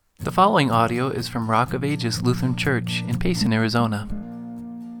The following audio is from Rock of Ages Lutheran Church in Payson, Arizona.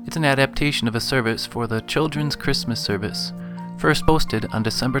 It's an adaptation of a service for the Children's Christmas Service, first posted on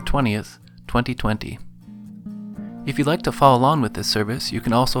December 20th, 2020. If you'd like to follow along with this service, you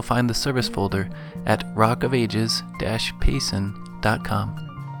can also find the service folder at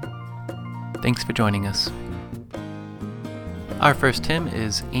rockofages-payson.com. Thanks for joining us. Our first hymn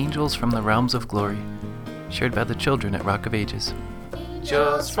is Angels from the Realms of Glory, shared by the children at Rock of Ages.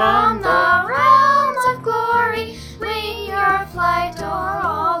 Angels from the realms of glory, wing your flight o'er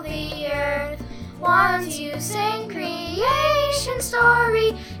all the earth. Once you sing creation's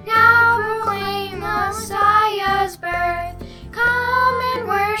story, now proclaim Messiah's birth. Come and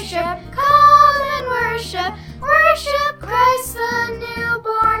worship, worship Christ the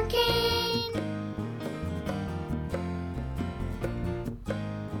newborn King.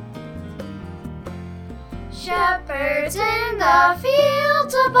 Shepherds in the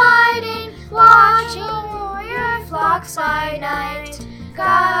fields abiding, watching your flocks by night.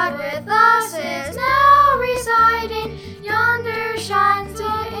 God with us is now residing, yonder shines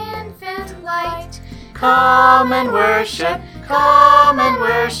the infant light. Come and worship,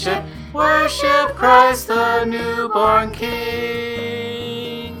 worship Christ the newborn King.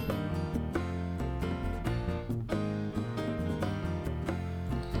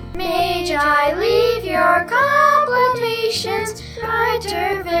 Magi, leave your contemplations,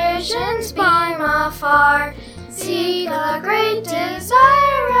 brighter visions beam afar. Seek the great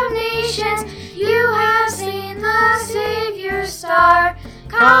desire of nations, you have seen the Savior's star.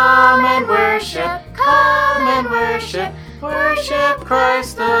 Come and worship, worship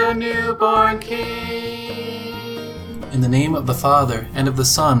Christ the newborn King. In the name of the Father, and of the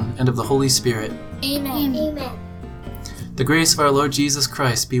Son, and of the Holy Spirit. Amen. Amen. The grace of our Lord Jesus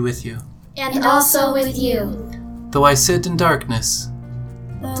Christ be with you. And also with you. Though I sit in darkness,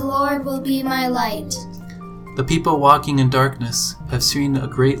 the Lord will be my light. The people walking in darkness have seen a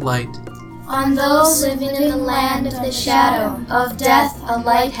great light. On those living in the land of the shadow of death, a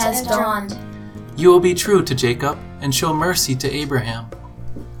light has dawned. You will be true to Jacob and show mercy to Abraham.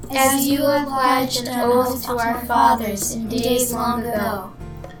 As you have pledged an oath to our fathers in days long ago.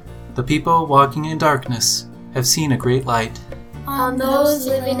 The people walking in darkness have seen a great light. On those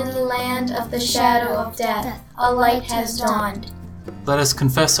living in the land of the shadow of death, a light has dawned. Let us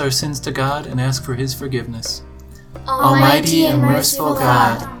confess our sins to God and ask for His forgiveness. Almighty and merciful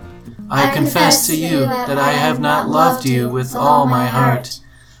God, I confess to you that I have not loved you with all my heart.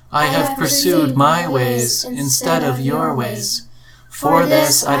 I have pursued my ways instead of your ways. For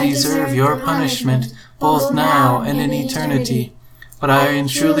this I deserve your punishment, both now and in eternity. But I am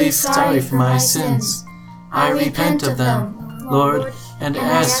truly sorry for my sins. I repent of them, Lord, and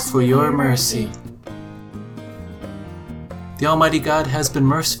ask for your mercy. The Almighty God has been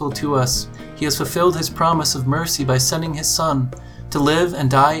merciful to us. He has fulfilled His promise of mercy by sending His Son to live and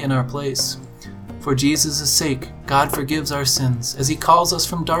die in our place. For Jesus' sake, God forgives our sins as He calls us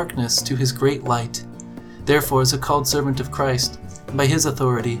from darkness to His great light. Therefore, as a called servant of Christ, and by His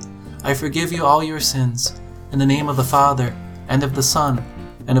authority, I forgive you all your sins, in the name of the Father, and of the Son,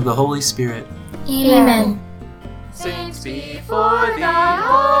 and of the Holy Spirit. Amen. Saints before the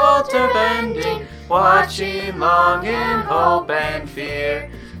altar bending, watching long in hope and fear.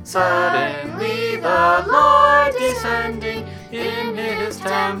 Suddenly the Lord descending in His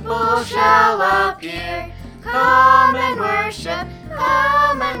temple shall appear. Come and worship,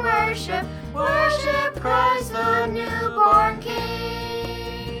 worship Christ the newborn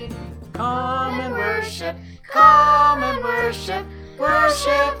King. Come and worship,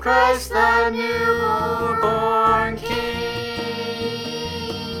 worship Christ the newborn King.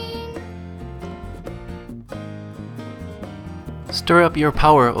 Stir up your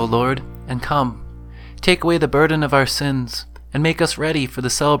power, O Lord, and come. Take away the burden of our sins, and make us ready for the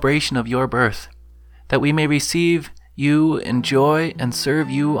celebration of your birth, that we may receive you in joy and serve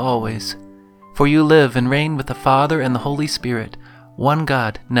you always. For you live and reign with the Father and the Holy Spirit, one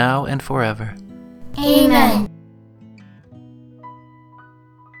God, now and forever. Amen.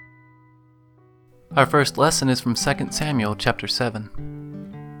 Our first lesson is from 2 Samuel chapter 7.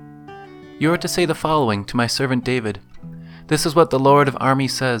 You are to say the following to my servant David. This is what the Lord of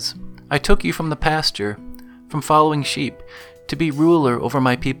armies says. I took you from the pasture, from following sheep, to be ruler over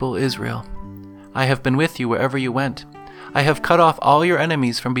my people Israel. I have been with you wherever you went. I have cut off all your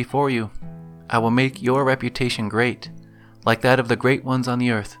enemies from before you. I will make your reputation great, like that of the great ones on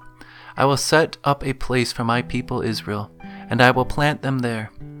the earth. I will set up a place for my people Israel, and I will plant them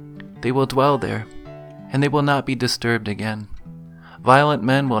there. They will dwell there, and they will not be disturbed again. Violent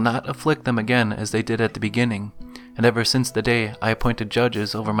men will not afflict them again as they did at the beginning, and ever since the day I appointed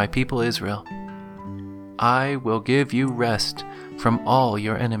judges over my people Israel. I will give you rest from all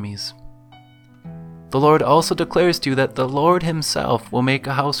your enemies. The Lord also declares to you that the Lord himself will make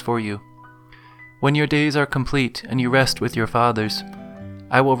a house for you. When your days are complete and you rest with your fathers,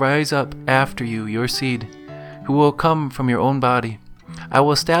 I will rise up after you your seed, who will come from your own body. I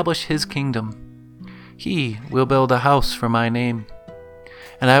will establish his kingdom. He will build a house for my name,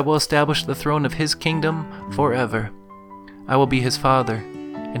 and I will establish the throne of his kingdom forever. I will be his father,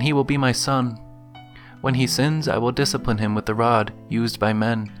 and he will be my son. When he sins, I will discipline him with the rod used by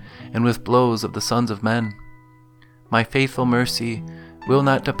men, and with blows of the sons of men. My faithful mercy will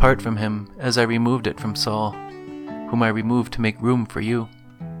not depart from him, as I removed it from Saul, whom I removed to make room for you.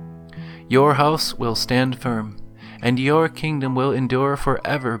 Your house will stand firm, and your kingdom will endure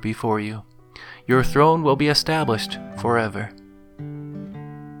forever before you. Your throne will be established forever.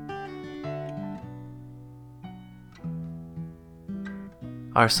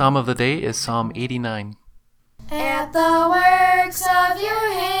 Our psalm of the day is Psalm 89. At the works of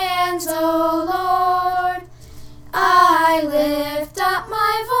your hands, O Lord, I lift up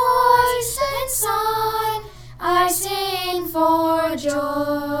my voice in song, I sing for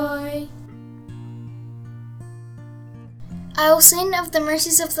joy. I will sing of the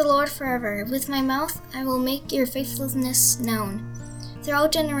mercies of the Lord forever. With my mouth I will make your faithfulness known.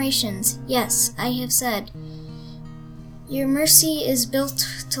 Throughout generations, yes, I have said, your mercy is built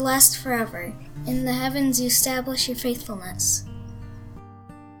to last forever. In the heavens you establish your faithfulness.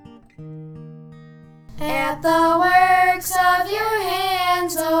 At the works of your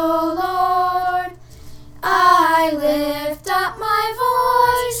hands, O Lord, I lift up my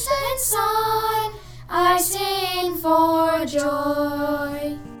voice in song, I sing for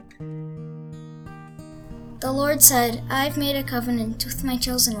joy. The Lord said, I have made a covenant with my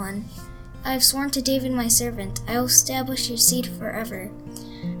chosen one. I have sworn to David my servant, I will establish your seed forever.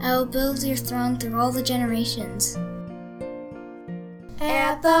 I will build your throne through all the generations.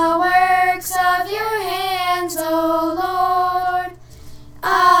 At the works of your hands, O Lord,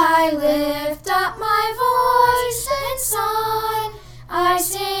 I lift up my voice in song, I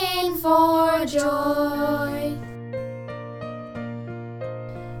sing for joy.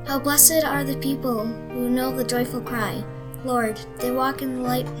 How blessed are the people who know the joyful cry, Lord, they walk in the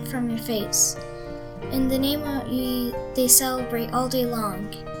light from your face. In the name of you they celebrate all day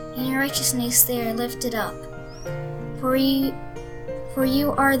long. In your righteousness they are lifted up. For you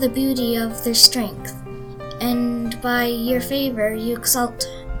are the beauty of their strength, and by your favor you exalt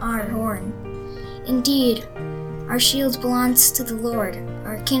our horn. Indeed, our shield belongs to the Lord,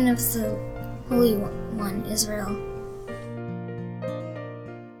 our King of the Holy One, Israel.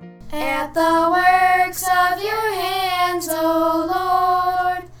 At the works of your hands, O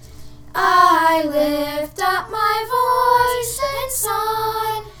Lord, I lift up my voice in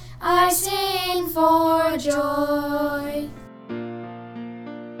song, I sing for joy.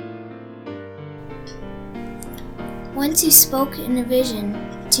 Once you spoke in a vision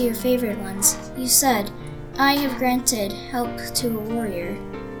to your favored ones. You said, I have granted help to a warrior.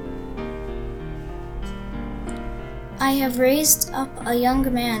 I have raised up a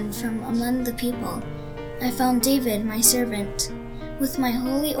young man from among the people. I found David, my servant. With my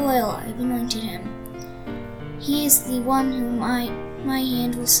holy oil I have anointed him. He is the one whom my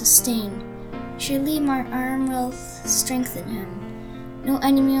hand will sustain. Surely my arm will strengthen him. No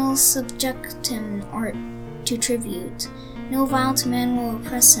enemy will subject him or to tribute. No violent man will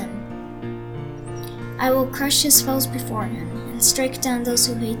oppress him. I will crush his foes before him and strike down those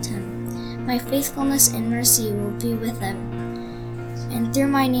who hate him. My faithfulness and mercy will be with him, and through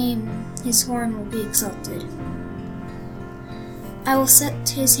my name his horn will be exalted. I will set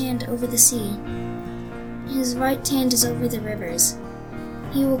his hand over the sea. His right hand is over the rivers.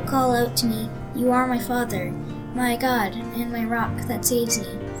 He will call out to me, You are my Father, my God, and my rock that saves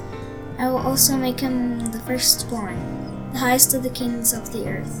me. I will also make him the firstborn, the highest of the kings of the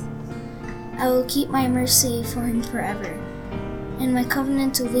earth. I will keep my mercy for him forever, and my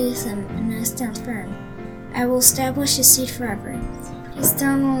covenant will be with him, and I stand firm. I will establish his seed forever. His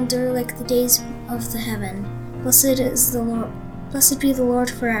throne will endure like the days of the heaven. Blessed be the Lord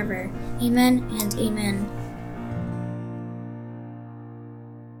forever. Amen and amen.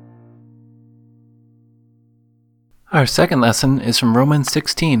 Our second lesson is from Romans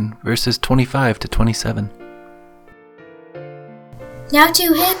 16, verses 25 to 27. Now to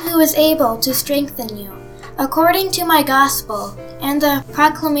him who is able to strengthen you, according to my gospel and the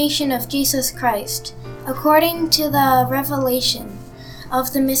proclamation of Jesus Christ, according to the revelation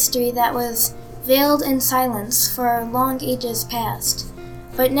of the mystery that was veiled in silence for long ages past,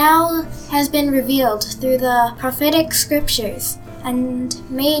 but now has been revealed through the prophetic scriptures and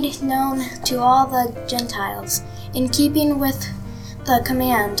made known to all the Gentiles, in keeping with the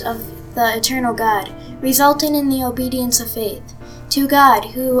command of the eternal God, resulting in the obedience of faith. To God,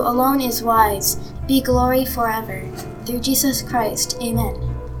 who alone is wise, be glory forever. Through Jesus Christ. Amen.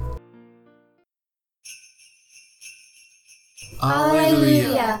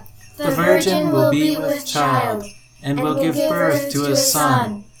 Alleluia. The Virgin will be with child, and will give birth to a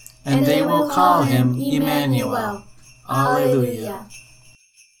son, and they will call him Emmanuel. Alleluia.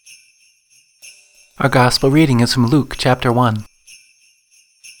 Our Gospel reading is from Luke chapter 1.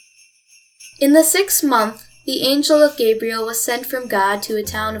 In the 6th month, the angel of Gabriel was sent from God to a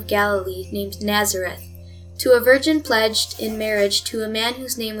town of Galilee named Nazareth, to a virgin pledged in marriage to a man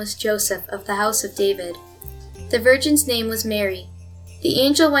whose name was Joseph of the house of David. The virgin's name was Mary. The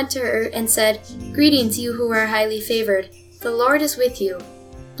angel went to her and said, "Greetings, you who are highly favored. The Lord is with you.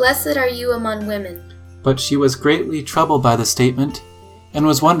 Blessed are you among women." But she was greatly troubled by the statement, and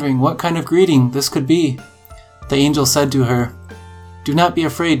was wondering what kind of greeting this could be. The angel said to her, "Do not be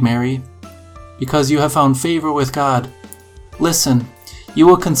afraid, Mary, because you have found favor with God. Listen, you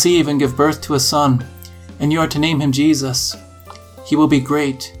will conceive and give birth to a son, and you are to name him Jesus. He will be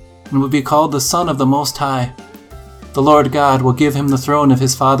great, and will be called the Son of the Most High. The Lord God will give him the throne of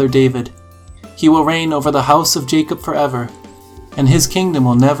his father David. He will reign over the house of Jacob forever, and his kingdom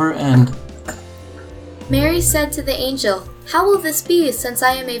will never end." Mary said to the angel, "How will this be, since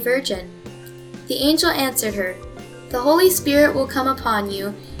I am a virgin?" The angel answered her, "The Holy Spirit will come upon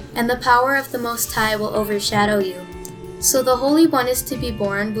you, and the power of the Most High will overshadow you. So the Holy One is to be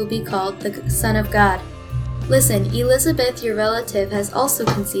born will be called the Son of God. Listen, Elizabeth, your relative, has also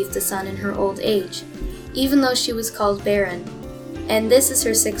conceived a son in her old age, even though she was called barren. And this is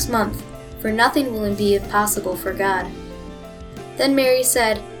her 6th month, for nothing will be impossible for God." Then Mary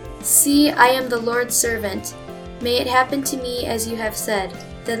said, "See, I am the Lord's servant. May it happen to me as you have said."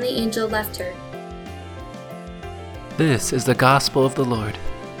 Then the angel left her. This is the Gospel of the Lord.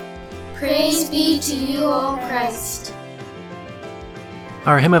 Praise be to you, O Christ.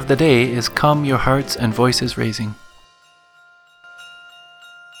 Our hymn of the day is "Come, Your Hearts and Voices Raising."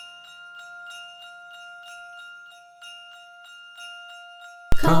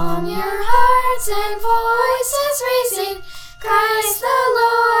 Come, your hearts and voices raising, Christ the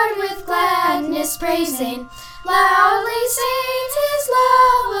Lord with gladness praising. Loudly sing his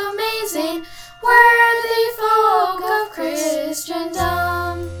love amazing, worthy folk of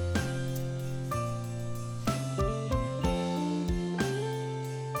Christendom.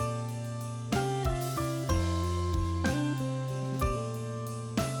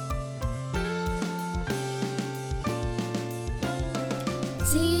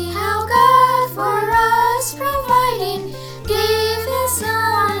 See how God for us providing, gave his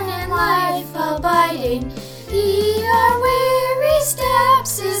Son and life abiding. He our weary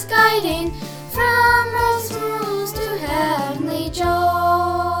steps is guiding, from earth's rules to heavenly joy.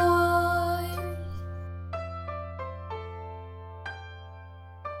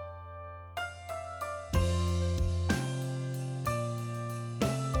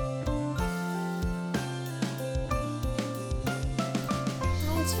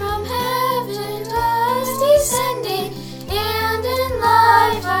 Lights from heaven just descending, and in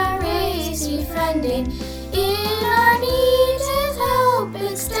life our race befriending. In our need his help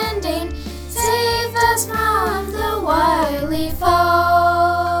extending, save us from the wily foe.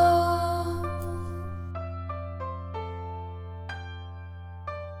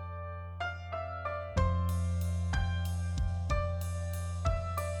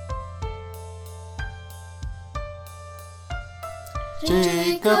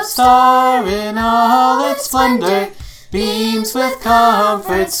 Jacob's star in all its splendor beams with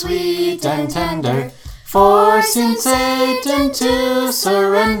comfort sweet and tender, forcing Satan to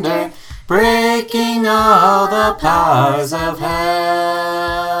surrender, breaking all the powers of hell.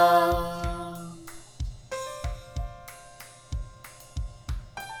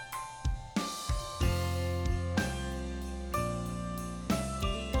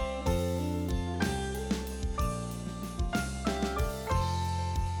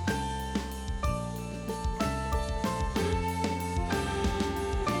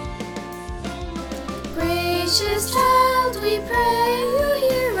 Gracious child, we pray you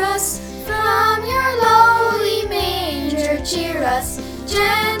hear us, from your lowly manger cheer us,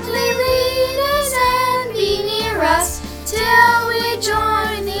 gently lead us and be near us, till we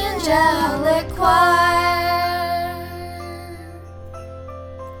join the angelic choir.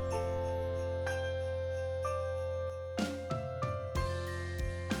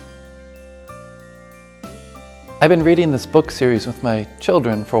 I've been reading this book series with my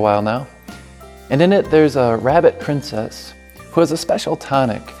children for a while now, and in it there's a rabbit princess who has a special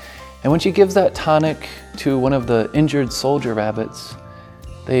tonic, and when she gives that tonic to one of the injured soldier rabbits,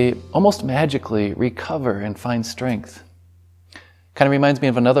 they almost magically recover and find strength. Kind of reminds me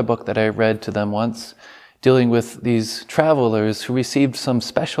of another book that I read to them once, dealing with these travelers who received some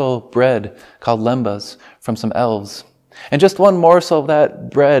special bread called lembas from some elves. And just one morsel of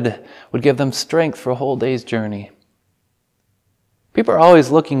that bread would give them strength for a whole day's journey. People are always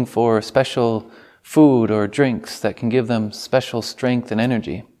looking for special food or drinks that can give them special strength and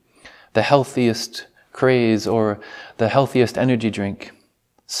energy. The healthiest craze or the healthiest energy drink.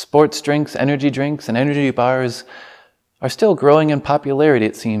 Sports drinks, and energy bars are still growing in popularity,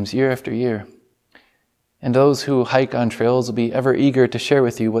 it seems, year after year. And those who hike on trails will be ever eager to share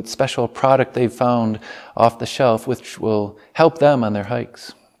with you what special product they've found off the shelf which will help them on their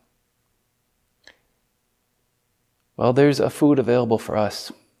hikes. Well, there's a food available for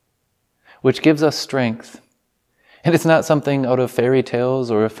us, which gives us strength. And it's not something out of fairy tales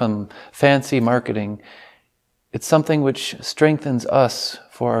or from fancy marketing. It's something which strengthens us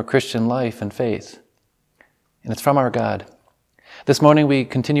for our Christian life and faith. And it's from our God. This morning we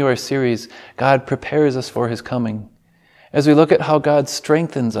continue our series, God Prepares Us for His Coming, as we look at how God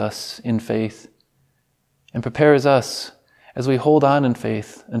strengthens us in faith and prepares us as we hold on in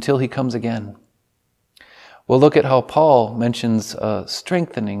faith until He comes again. We'll look at how Paul mentions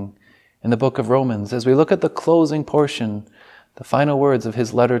strengthening in the book of Romans as we look at the closing portion, the final words of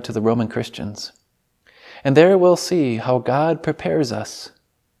his letter to the Roman Christians. And there we'll see how God prepares us.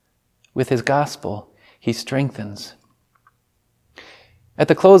 With His gospel, He strengthens. At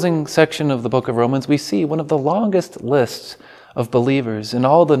the closing section of the book of Romans, we see one of the longest lists of believers in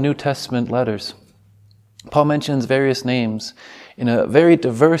all the New Testament letters. Paul mentions various names in a very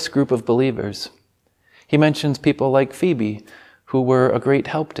diverse group of believers. He mentions people like Phoebe, who were a great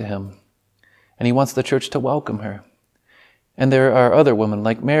help to him, and he wants the church to welcome her. And there are other women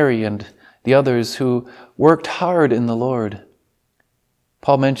like Mary and the others who worked hard in the Lord.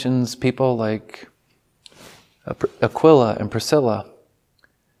 Paul mentions people like Aquila and Priscilla,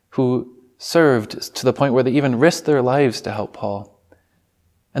 who served to the point where they even risked their lives to help Paul.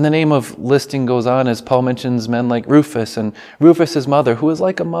 And the name of listing goes on as Paul mentions men like Rufus and Rufus's mother, who was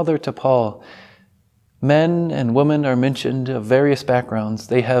like a mother to Paul. Men and women are mentioned of various backgrounds.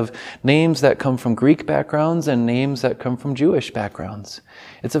 They have names that come from Greek backgrounds and names that come from Jewish backgrounds.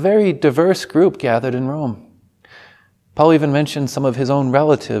 It's a very diverse group gathered in Rome. Paul even mentions some of his own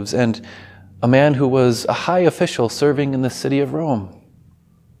relatives and a man who was a high official serving in the city of Rome.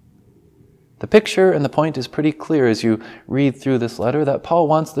 The picture and the point is pretty clear as you read through this letter that Paul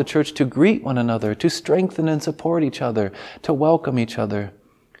wants the church to greet one another, to strengthen and support each other, to welcome each other.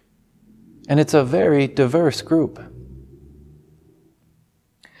 And it's a very diverse group.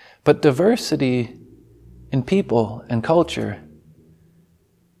 But diversity in people and culture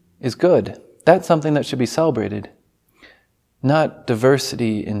is good. That's something that should be celebrated, not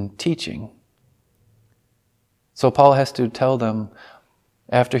diversity in teaching. So Paul has to tell them,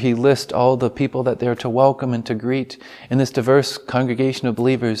 after he lists all the people that they're to welcome and to greet in this diverse congregation of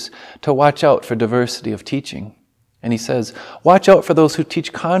believers, to watch out for diversity of teaching. And he says, watch out for those who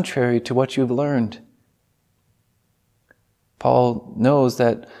teach contrary to what you've learned. Paul knows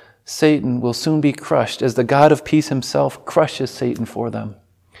that Satan will soon be crushed as the God of peace himself crushes Satan for them.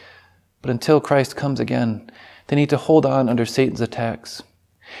 But until Christ comes again, they need to hold on under Satan's attacks.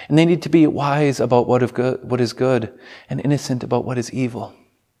 And they need to be wise about what is good and innocent about what is evil.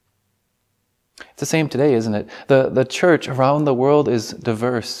 It's the same today, isn't it? The church around the world is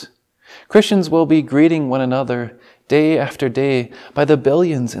diverse. Christians will be greeting one another day after day by the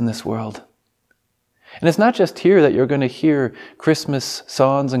billions in this world. And it's not just here that you're going to hear Christmas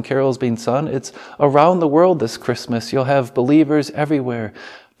songs and carols being sung. It's around the world this Christmas. You'll have believers everywhere,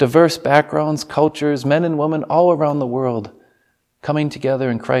 diverse backgrounds, cultures, men and women all around the world coming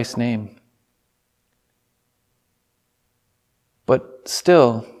together in Christ's name. But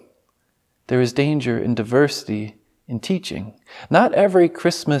still, there is danger in diversity in teaching. Not every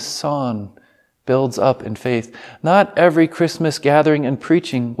Christmas song builds up in faith. Not every Christmas gathering and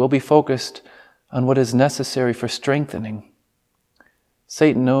preaching will be focused on what is necessary for strengthening.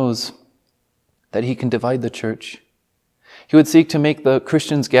 Satan knows that he can divide the church. He would seek to make the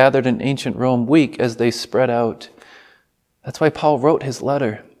Christians gathered in ancient Rome weak as they spread out. That's why Paul wrote his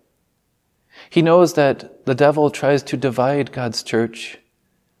letter. He knows that the devil tries to divide God's church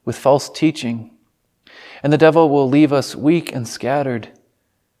with false teaching, and the devil will leave us weak and scattered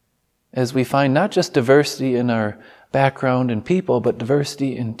as we find not just diversity in our background and people, but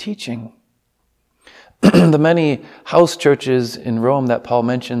diversity in teaching. The many house churches in Rome that Paul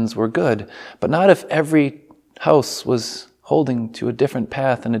mentions were good, but not if every house was holding to a different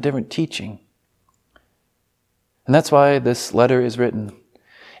path and a different teaching. And that's why this letter is written.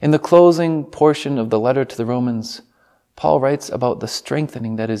 In the closing portion of the letter to the Romans, Paul writes about the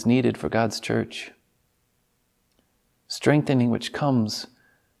strengthening that is needed for God's church. Strengthening which comes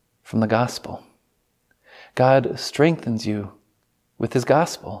from the gospel. God strengthens you with his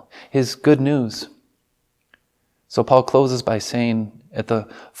gospel, his good news. So Paul closes by saying at the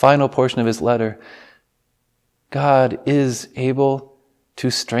final portion of his letter, God is able to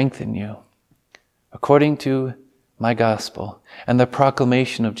strengthen you according to my gospel and the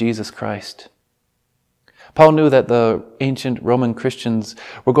proclamation of Jesus Christ. Paul knew that the ancient Roman Christians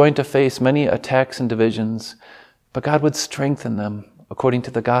were going to face many attacks and divisions, but God would strengthen them according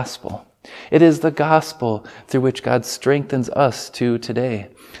to the gospel. It is the gospel through which God strengthens us to today.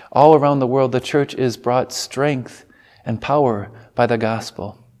 All around the world, the church is brought strength and power by the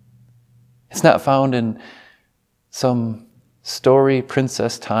gospel. It's not found in some story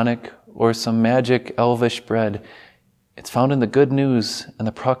princess tonic or some magic elvish bread. It's found in the good news and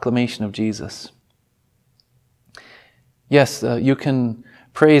the proclamation of Jesus. Yes, you can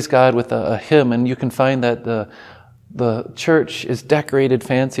praise God with a hymn, and you can find that the church is decorated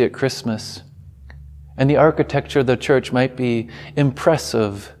fancy at Christmas. And the architecture of the church might be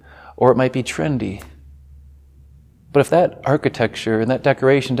impressive or it might be trendy. But if that architecture and that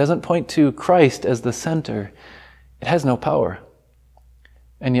decoration doesn't point to Christ as the center, it has no power.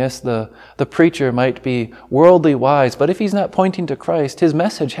 And yes, the preacher might be worldly wise, but if he's not pointing to Christ, his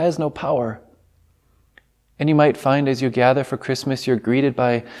message has no power. And you might find as you gather for Christmas, you're greeted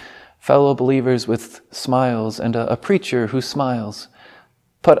by fellow believers with smiles and a preacher who smiles.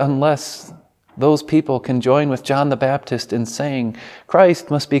 But unless those people can join with John the Baptist in saying, Christ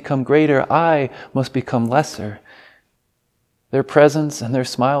must become greater, I must become lesser, their presence and their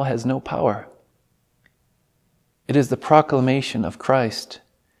smile has no power. It is the proclamation of Christ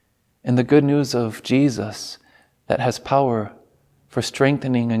and the good news of Jesus that has power for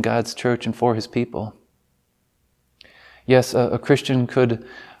strengthening in God's church and for his people. Yes, a Christian could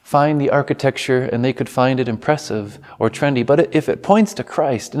find the architecture and they could find it impressive or trendy, but if it points to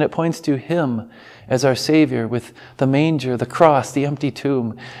Christ and it points to him as our Savior with the manger, the cross, the empty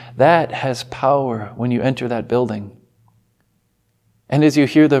tomb, that has power when you enter that building. And as you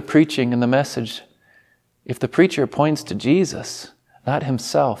hear the preaching and the message, if the preacher points to Jesus, not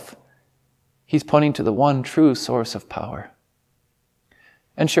himself, he's pointing to the one true source of power.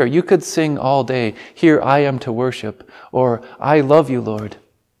 And sure, you could sing all day, "Here I am to worship," or "I love you, Lord."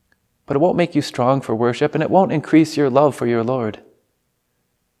 But it won't make you strong for worship, and it won't increase your love for your Lord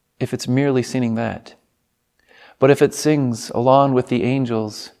if it's merely singing that. But if it sings along with the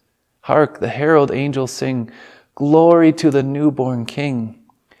angels, hark, the herald angels sing, "Glory to the newborn King.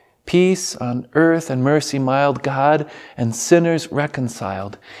 Peace on earth and mercy mild, God and sinners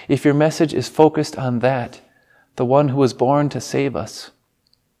reconciled." If your message is focused on that, the one who was born to save us,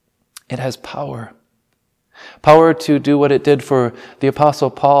 it has power. Power to do what it did for the Apostle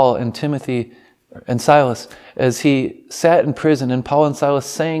Paul and Timothy and Silas as he sat in prison and Paul and Silas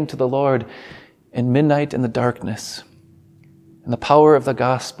sang to the Lord in midnight in the darkness. And the power of the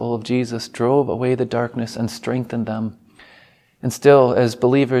gospel of Jesus drove away the darkness and strengthened them. And still, as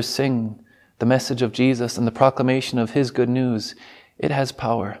believers sing the message of Jesus and the proclamation of his good news, it has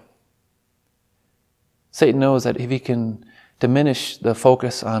power. Satan knows that if he can diminish the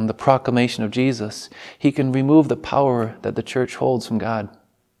focus on the proclamation of Jesus, he can remove the power that the church holds from God.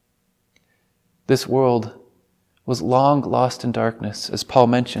 This world was long lost in darkness, as Paul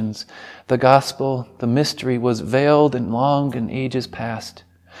mentions. The gospel, the mystery, was veiled and long in ages past.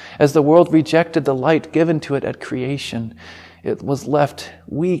 As the world rejected the light given to it at creation, it was left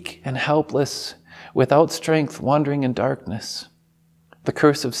weak and helpless, without strength, wandering in darkness. The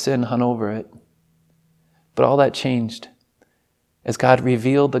curse of sin hung over it. But all that changed as God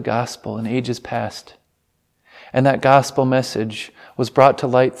revealed the gospel in ages past. And that gospel message was brought to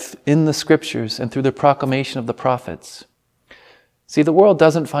light in the scriptures and through the proclamation of the prophets. See, the world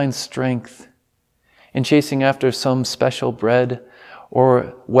doesn't find strength in chasing after some special bread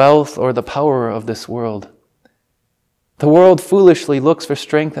or wealth or the power of this world. The world foolishly looks for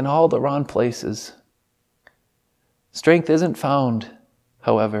strength in all the wrong places. Strength isn't found,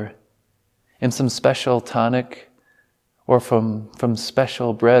 however, in some special tonic or from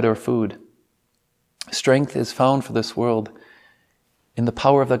special bread or food. Strength is found for this world in the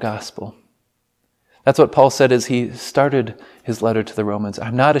power of the gospel. That's what Paul said as he started his letter to the Romans.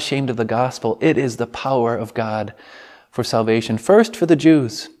 I'm not ashamed of the gospel. It is the power of God for salvation. First for the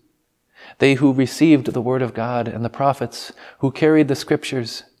Jews, they who received the word of God and the prophets who carried the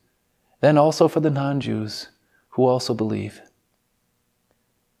scriptures, then also for the non-Jews who also believe.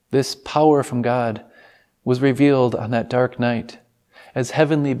 This power from God was revealed on that dark night as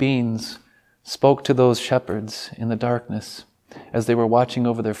heavenly beings spoke to those shepherds in the darkness as they were watching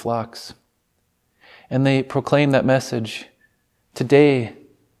over their flocks. And they proclaimed that message, "Today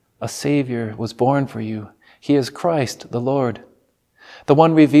a Savior was born for you. He is Christ the Lord, the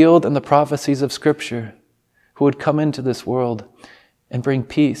one revealed in the prophecies of Scripture, who would come into this world and bring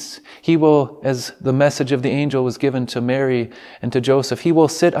peace. He will, as the message of the angel was given to Mary and to Joseph, he will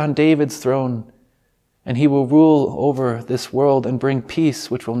sit on David's throne, and he will rule over this world and bring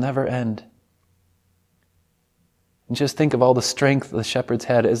peace which will never end." And just think of all the strength the shepherds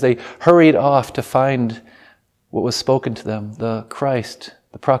had as they hurried off to find what was spoken to them, the Christ,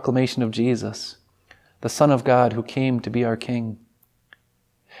 the proclamation of Jesus, the Son of God who came to be our King.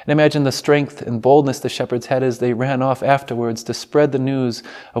 And imagine the strength and boldness the shepherds had as they ran off afterwards to spread the news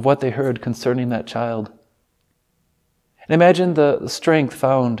of what they heard concerning that child. And imagine the strength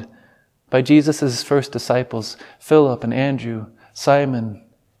found by Jesus' first disciples, Philip and Andrew, Simon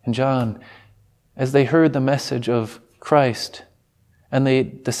and John, as they heard the message of Christ and they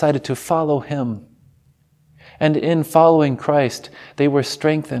decided to follow him. And in following Christ, they were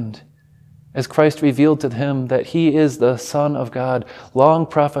strengthened as Christ revealed to them that he is the Son of God, long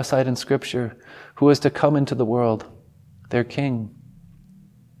prophesied in Scripture, who is to come into the world, their King.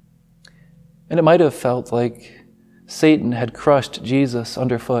 And it might have felt like Satan had crushed Jesus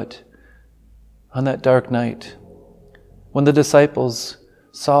underfoot on that dark night when the disciples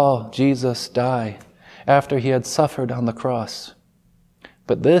saw Jesus die after he had suffered on the cross.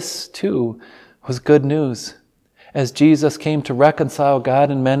 But this, too, was good news, as Jesus came to reconcile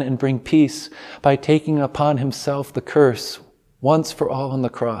God and men and bring peace by taking upon himself the curse once for all on the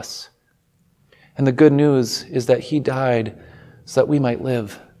cross. And the good news is that he died so that we might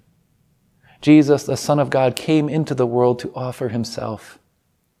live. Jesus, the Son of God, came into the world to offer himself.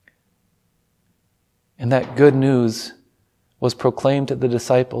 And that good news was proclaimed to the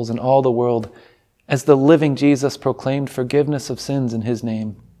disciples in all the world as the living Jesus proclaimed forgiveness of sins in his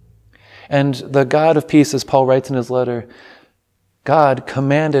name. And the God of peace, as Paul writes in his letter, God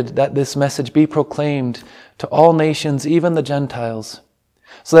commanded that this message be proclaimed to all nations, even the Gentiles,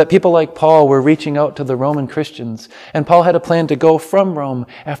 so that people like Paul were reaching out to the Roman Christians. And Paul had a plan to go from Rome,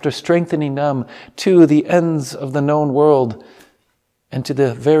 after strengthening them, to the ends of the known world and to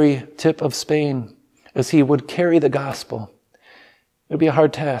the very tip of Spain, as he would carry the gospel. It would be a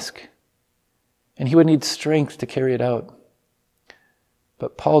hard task, and he would need strength to carry it out.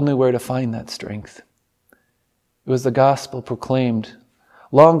 But Paul knew where to find that strength. It was the gospel proclaimed,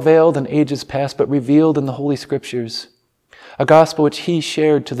 long veiled in ages past, but revealed in the Holy Scriptures. A gospel which he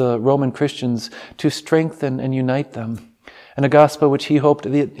shared to the Roman Christians to strengthen and unite them. And a gospel which he hoped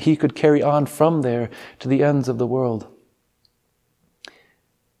that he could carry on from there to the ends of the world.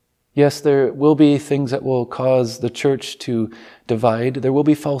 Yes, there will be things that will cause the church to divide. There will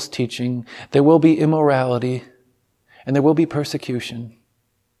be false teaching. There will be immorality. And there will be persecution.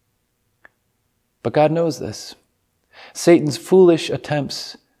 But God knows this. Satan's foolish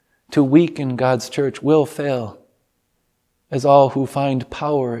attempts to weaken God's church will fail, as all who find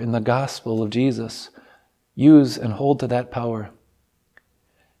power in the gospel of Jesus use and hold to that power.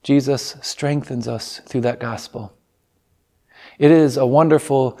 Jesus strengthens us through that gospel. It is a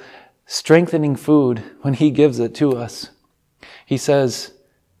wonderful, strengthening food when he gives it to us. He says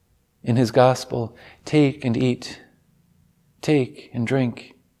in his gospel, "Take and eat, take and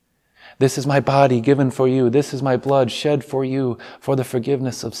drink. This is my body given for you. This is my blood shed for you for the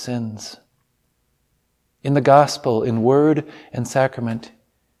forgiveness of sins." In the gospel, in word and sacrament,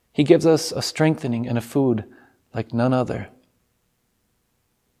 he gives us a strengthening and a food like none other.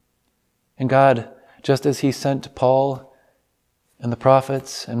 And God, just as he sent Paul and the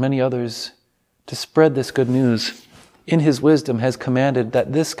prophets and many others to spread this good news, in his wisdom has commanded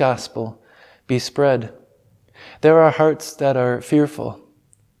that this gospel be spread. There are hearts that are fearful,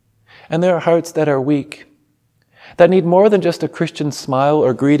 and there are hearts that are weak, that need more than just a Christian smile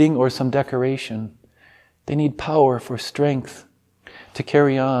or greeting or some decoration. They need power for strength to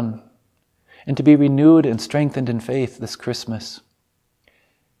carry on and to be renewed and strengthened in faith this Christmas.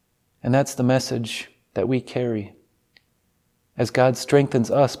 And that's the message that we carry. As God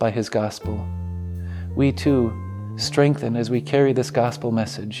strengthens us by his gospel, we too strengthen as we carry this gospel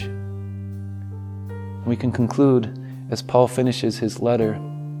message. We can conclude as Paul finishes his letter.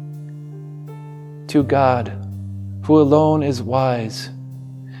 To God, who alone is wise,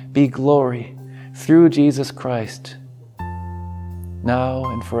 be glory through Jesus Christ, now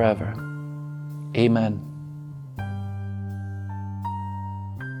and forever. Amen.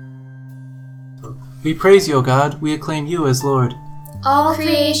 We praise you, O God. We acclaim you as Lord. All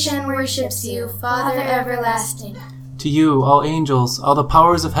creation worships you, Father everlasting. To you, all angels, all the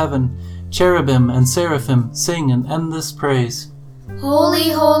powers of heaven, cherubim and seraphim, sing in endless praise.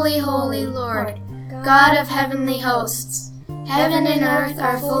 Holy, holy, holy Lord, God of heavenly hosts, heaven and earth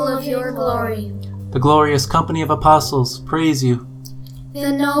are full of your glory. The glorious company of apostles praise you.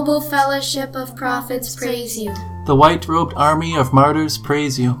 The noble fellowship of prophets praise you. The white-robed army of martyrs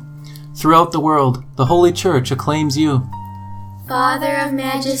praise you. Throughout the world, the Holy Church acclaims you. Father of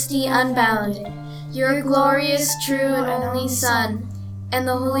majesty unbounded, your glorious, true, and only Son, and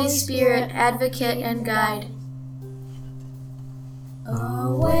the Holy Spirit, advocate and guide.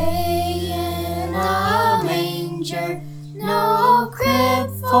 Away in a manger, no crib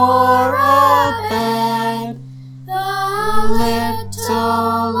for a bed, the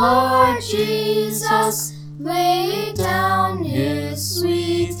little Lord Jesus laid down his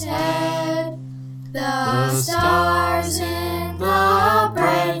sweet head. The stars in the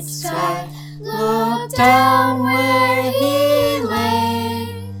bright sky looked down where he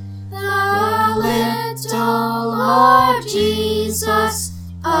lay. The little Lord Jesus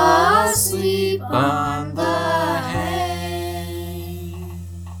asleep on the hay.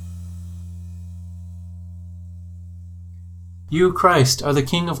 You, Christ, are the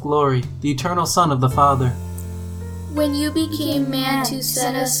King of glory, the eternal Son of the Father. When you became man to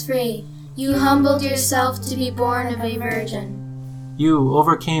set us free, you humbled yourself to be born of a virgin, You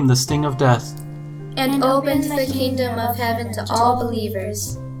overcame the sting of death. and opened the kingdom of heaven to all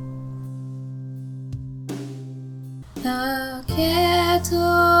believers. The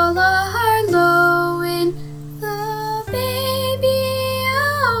cattle are lowing, the baby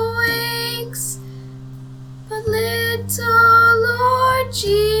awakes, but little Lord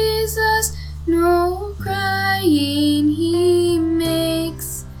Jesus, no crying he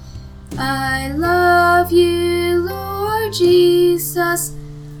makes. I love you, Lord Jesus,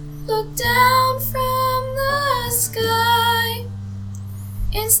 look down from the sky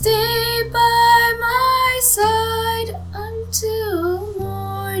and stay by my side until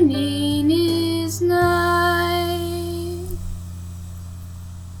morning is nigh.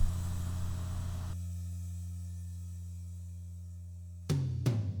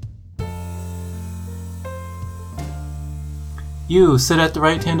 You sit at the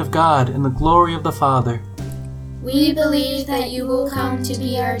right hand of God in the glory of the Father. We believe that you will come to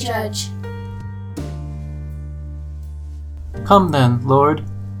be our judge. Come then, Lord,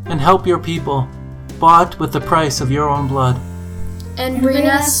 and help your people, bought with the price of your own blood. And bring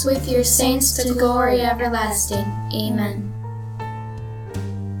us with your saints to glory everlasting. Amen.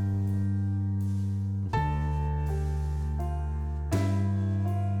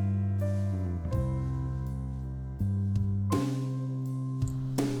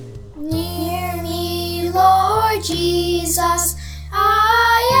 Near me, Lord Jesus,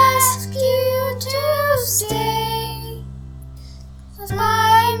 I ask you to stay.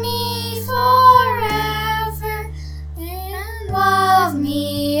 By me forever, and love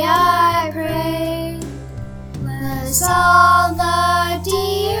me, I pray. Bless all the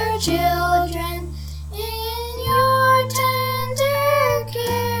dear children in your tender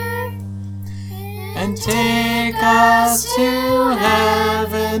care, And take us to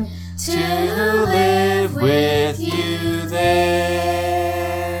heaven to live with you there.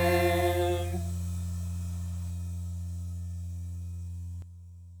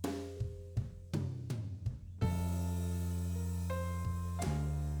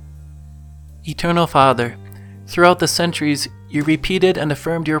 Eternal Father, throughout the centuries you repeated and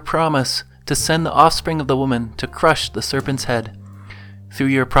affirmed your promise to send the offspring of the woman to crush the serpent's head. Through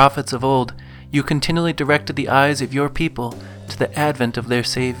your prophets of old, you continually directed the eyes of your people to the advent of their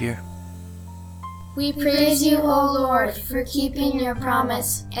Savior. We praise you, O Lord, for keeping your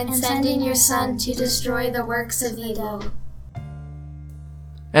promise and sending your Son to destroy the works of evil.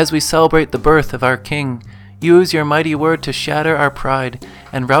 As we celebrate the birth of our King, use your mighty word to shatter our pride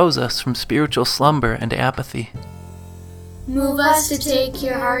and rouse us from spiritual slumber and apathy. Move us to take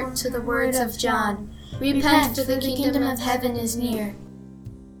your heart to the words of John. Repent, for the kingdom of heaven is near.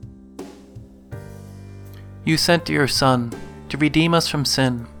 You sent your Son to redeem us from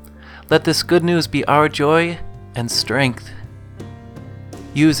sin. Let this good news be our joy and strength.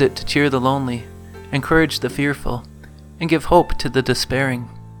 Use it to cheer the lonely, encourage the fearful, and give hope to the despairing.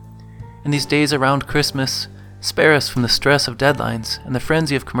 In these days around Christmas, spare us from the stress of deadlines and the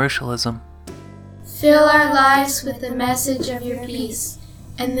frenzy of commercialism. Fill our lives with the message of your peace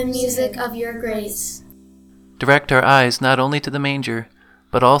and the music of your grace. Direct our eyes not only to the manger,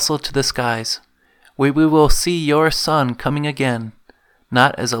 but also to the skies, where we will see your Son coming again,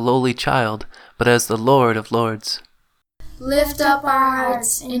 not as a lowly child, but as the Lord of Lords. Lift up our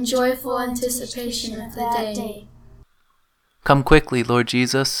hearts in joyful anticipation of that day. Come quickly, Lord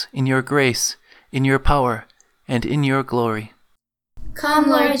Jesus, in your grace, in your power, and in your glory. Come,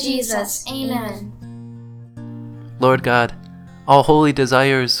 Lord Jesus. Amen. Lord God, all holy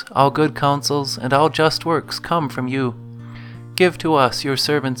desires, all good counsels, and all just works come from you. Give to us, your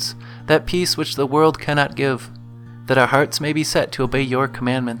servants, that peace which the world cannot give, that our hearts may be set to obey your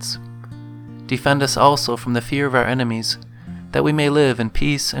commandments. Defend us also from the fear of our enemies, that we may live in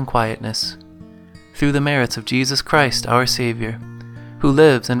peace and quietness. Through the merits of Jesus Christ, our Savior, who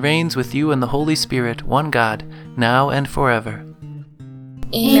lives and reigns with you in the Holy Spirit, one God, now and forever.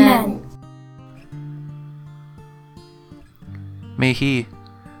 Amen. May he,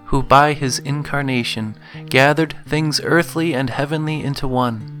 who by his incarnation gathered things earthly and heavenly into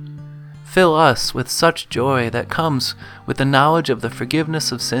one, fill us with such joy that comes with the knowledge of the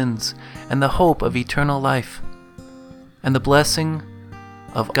forgiveness of sins and the hope of eternal life, and the blessing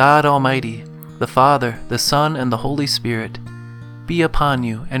of God Almighty, the Father, the Son, and the Holy Spirit, be upon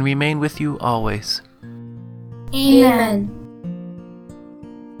you and remain with you always. Amen.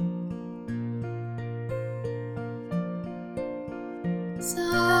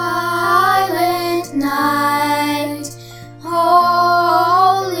 Silent night,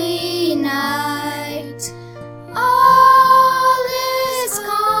 holy night, all is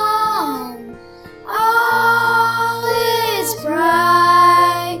calm, all is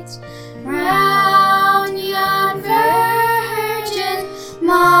bright, round yon virgin,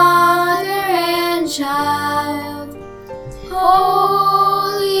 mother and child,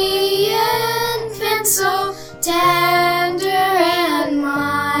 holy infant, so tender and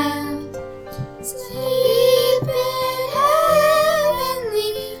mild, sleep in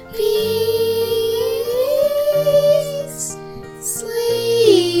heavenly peace,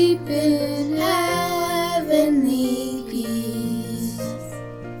 sleep in heavenly peace.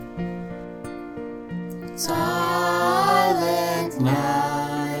 Silent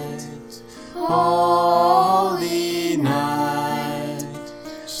night, holy night,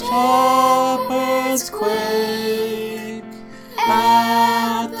 shepherds quake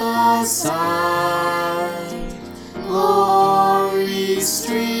at the sight, glory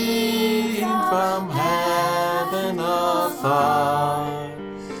stream from heaven afar,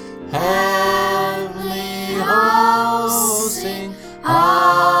 heavenly hosts sing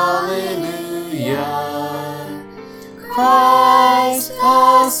hallelujah, Christ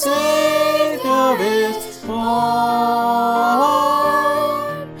the Savior is born,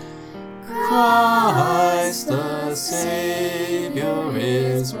 Christ the Savior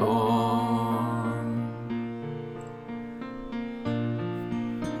is born.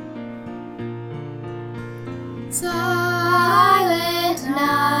 Silent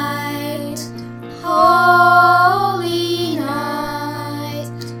night, holy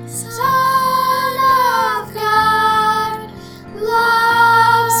night, Son of God,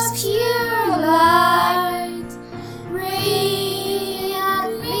 love's pure light,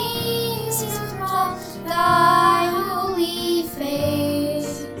 radiant beams from thy holy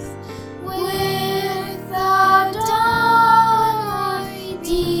face, with the dawn of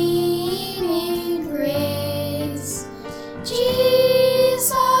redeeming grace.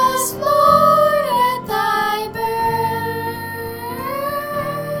 Jesus, Lord, at thy birth,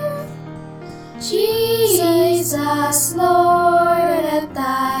 Jesus, Lord.